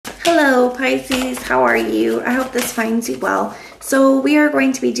Hello Pisces, how are you? I hope this finds you well. So we are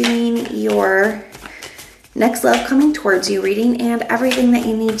going to be doing your next love coming towards you reading and everything that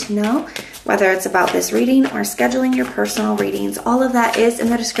you need to know, whether it's about this reading or scheduling your personal readings. All of that is in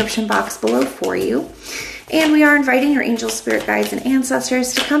the description box below for you. And we are inviting your angels, spirit guides, and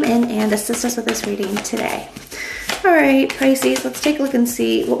ancestors to come in and assist us with this reading today. All right, Pisces, let's take a look and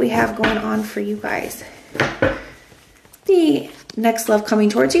see what we have going on for you guys. The next love coming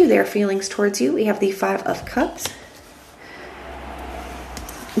towards you, their feelings towards you, we have the Five of Cups.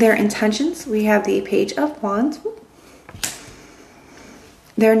 Their intentions, we have the Page of Wands.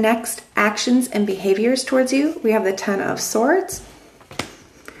 Their next actions and behaviors towards you, we have the Ten of Swords.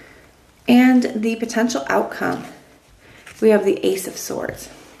 And the potential outcome, we have the Ace of Swords.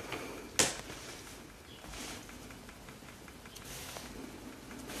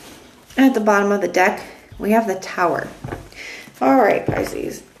 And at the bottom of the deck, we have the Tower. All right,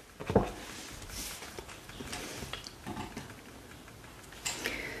 Pisces.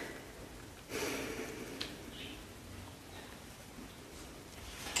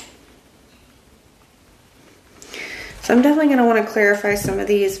 So I'm definitely going to want to clarify some of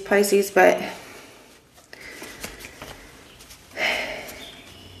these, Pisces, but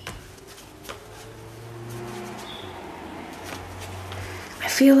I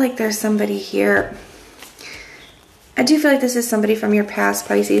feel like there's somebody here. I do feel like this is somebody from your past,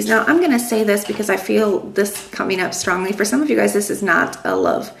 Pisces. Now, I'm going to say this because I feel this coming up strongly. For some of you guys, this is not a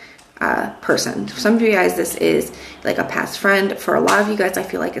love person. For some of you guys, this is like a past friend. For a lot of you guys, I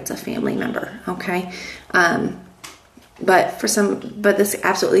feel like it's a family member, okay? But this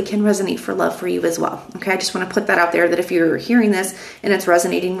absolutely can resonate for love for you as well. Okay, I just want to put that out there that if you're hearing this and it's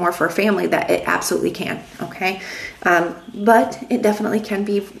resonating more for family, that it absolutely can. Okay, but it definitely can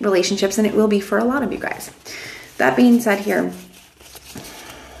be relationships, and it will be for a lot of you guys. That being said, here,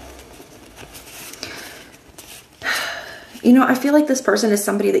 you know, I feel like this person is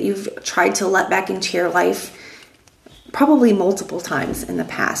somebody that you've tried to let back into your life probably multiple times in the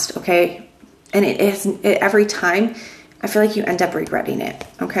past. Okay, and every time, I feel like you end up regretting it,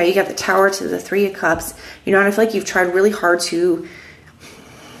 okay? You got the Tower to the Three of Cups, you know, and I feel like you've tried really hard to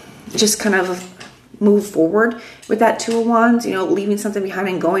just kind of move forward with that Two of Wands, you know, leaving something behind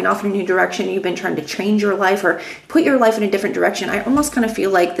and going off in a new direction. You've been trying to change your life or put your life in a different direction. I almost kind of feel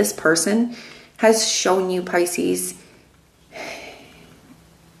like this person has shown you, Pisces,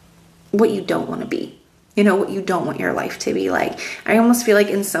 what you don't want to be. You know, what you don't want your life to be like. I almost feel like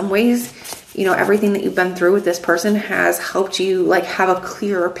in some ways, you know, everything that you've been through with this person has helped you like have a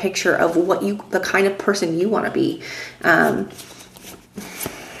clearer picture of what the kind of person you want to be.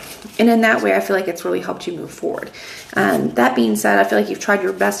 And in that way, I feel like it's really helped you move forward. That being said, I feel like you've tried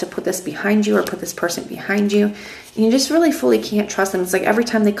your best to put this behind you or put this person behind you. And you just really fully can't trust them. It's like every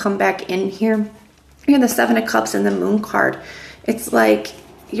time they come back in here, you have the Seven of Cups and the Moon card. It's like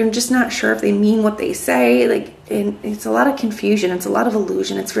you're just not sure if they mean what they say. Like, and it's a lot of confusion. It's a lot of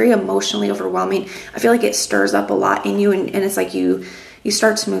illusion. It's very emotionally overwhelming. I feel like it stirs up a lot in you, and it's like you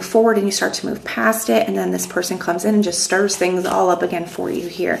start to move forward and you start to move past it, and then this person comes in and just stirs things all up again for you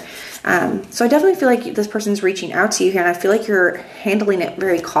here. So I definitely feel like this person's reaching out to you here, and I feel like you're handling it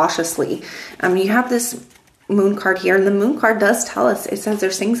very cautiously. You have this Moon card here, and the Moon card does tell us, it says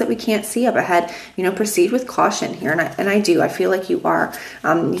there's things that we can't see up ahead, you know, proceed with caution here, and I feel like you are.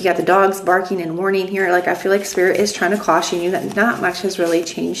 You got the dogs barking and warning here. Like, I feel like Spirit is trying to caution you that not much has really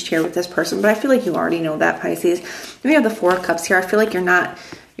changed here with this person, but I feel like you already know that, Pisces. We have the Four of Cups here. I feel like you're not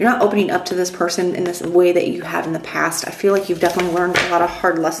opening up to this person in this way that you have in the past. I feel like you've definitely learned a lot of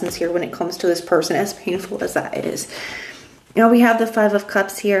hard lessons here when it comes to this person, as painful as that is. You know, we have the Five of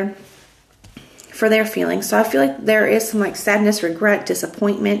Cups here for their feelings. So I feel like there is some like sadness, regret,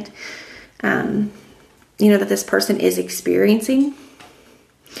 disappointment, you know, that this person is experiencing.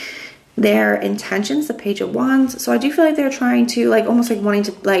 Their intentions, the Page of Wands. So I do feel like they're trying to like, almost like wanting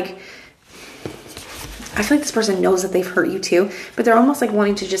to like, I feel like this person knows that they've hurt you too, but they're almost like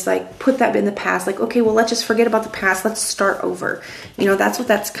wanting to just like put that in the past. Like, okay, well, let's just forget about the past. Let's start over. You know, that's what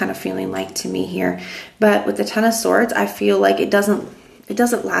that's kind of feeling like to me here. But with the Ten of Swords, I feel like it doesn't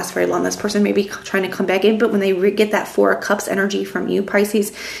last very long. This person may be trying to come back in, but when they get that Four of Cups energy from you,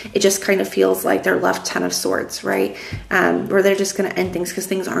 Pisces, it just kind of feels like they're left Ten of Swords, right? Where they're just going to end things because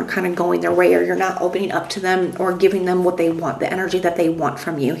things aren't kind of going their way, or you're not opening up to them or giving them what they want, the energy that they want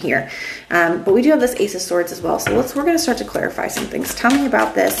from you here. But we do have this Ace of Swords as well. So we're going to start to clarify some things. Tell me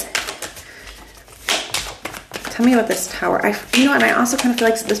about this. Tell me about this Tower. You know, and I also kind of feel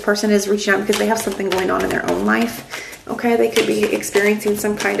like this person is reaching out because they have something going on in their own life. Okay, they could be experiencing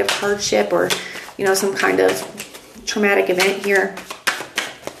some kind of hardship or, you know, some kind of traumatic event here.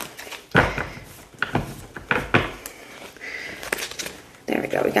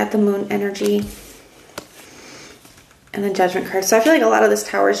 go. We got the Moon energy and the Judgment card. So I feel like a lot of this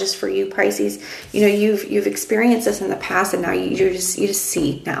Tower is just for you, Pisces. You know, you've experienced this in the past, and now you just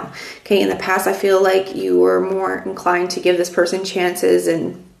see now. Okay, in the past, I feel like you were more inclined to give this person chances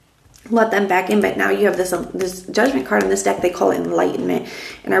and let them back in, but now you have this Judgment card in this deck. They call it enlightenment,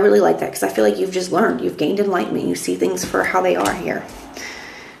 and I really like that because I feel like you've just learned, you've gained enlightenment, you see things for how they are here.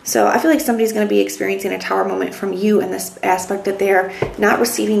 So I feel like somebody's going to be experiencing a Tower moment from you in this aspect, that they're not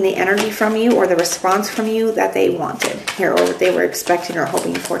receiving the energy from you or the response from you that they wanted here, or what they were expecting or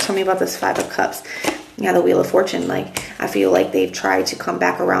hoping for. Tell me about this Five of Cups. Yeah, the Wheel of Fortune. Like, I feel like they've tried to come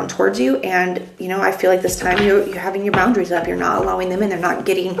back around towards you, and you know, I feel like this time you're having your boundaries up. You're not allowing them in. They're not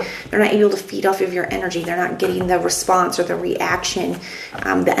able to feed off of your energy. They're not getting the response or the reaction,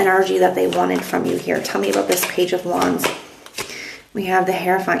 the energy that they wanted from you here. Tell me about this Page of Wands. We have the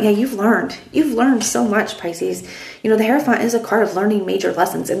Hierophant. Yeah, you've learned so much, Pisces. You know, the Hierophant is a card of learning major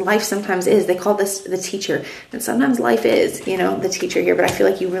lessons, and life sometimes is. They call this the teacher, and sometimes life is, you know, the teacher here, but I feel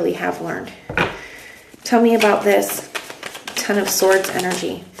like you really have learned. Tell me about this Ten of Swords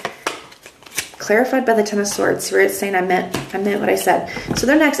energy. Clarified by the Ten of Swords. Spirit's saying I meant what I said. So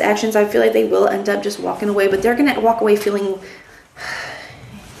their next actions, I feel like they will end up just walking away, but they're going to walk away feeling...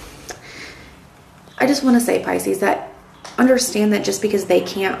 I just want to say, Pisces, that understand that just because they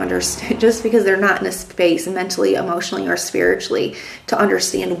can't understand, just because they're not in a space mentally, emotionally, or spiritually to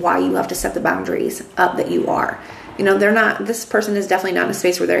understand why you have to set the boundaries up that you are. You know, this person is definitely not in a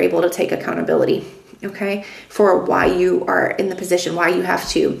space where they're able to take accountability, okay, for why you are in the position, why you have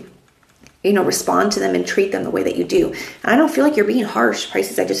to, you know, respond to them and treat them the way that you do. And I don't feel like you're being harsh,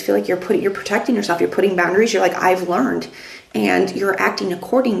 Pisces. I just feel like you're protecting yourself. You're putting boundaries. You're like, I've learned, and you're acting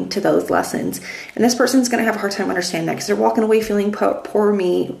according to those lessons. And this person's going to have a hard time understanding that because they're walking away feeling poor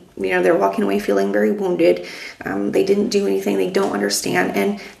me. You know, they're walking away feeling very wounded. They didn't do anything. They don't understand.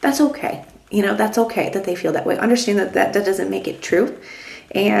 And that's okay. You know, that's okay that they feel that way. Understand that doesn't make it true.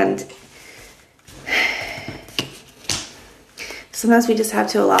 And sometimes we just have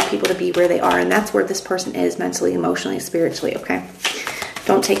to allow people to be where they are, and that's where this person is mentally, emotionally, spiritually, okay?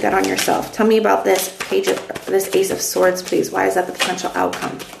 Don't take that on yourself. Tell me about this Ace of Swords, please. Why is that the potential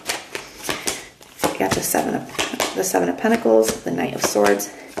outcome? You got the Seven of Pentacles, the Knight of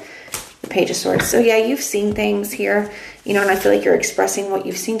Swords, the Page of Swords. So yeah, you've seen things here, you know, and I feel like you're expressing what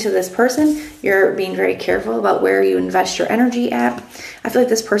you've seen to this person. You're being very careful about where you invest your energy at. I feel like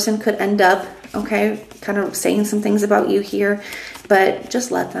this person could end up, okay, kind of saying some things about you here, but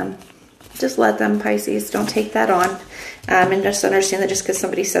just let them. Just let them, Pisces. Don't take that on. And just understand that just because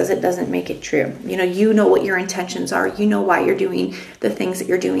somebody says it doesn't make it true. You know what your intentions are. You know why you're doing the things that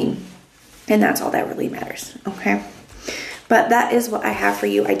you're doing. And that's all that really matters, okay? But that is what I have for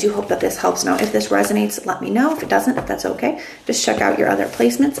you. I do hope that this helps. Now, if this resonates, let me know. If it doesn't, if that's okay, just check out your other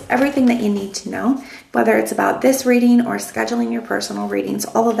placements. Everything that you need to know, whether it's about this reading or scheduling your personal readings,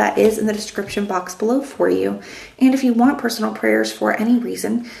 all of that is in the description box below for you. And if you want personal prayers for any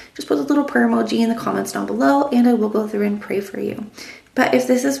reason, just put a little prayer emoji in the comments down below, and I will go through and pray for you. But if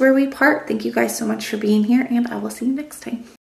this is where we part, thank you guys so much for being here, and I will see you next time.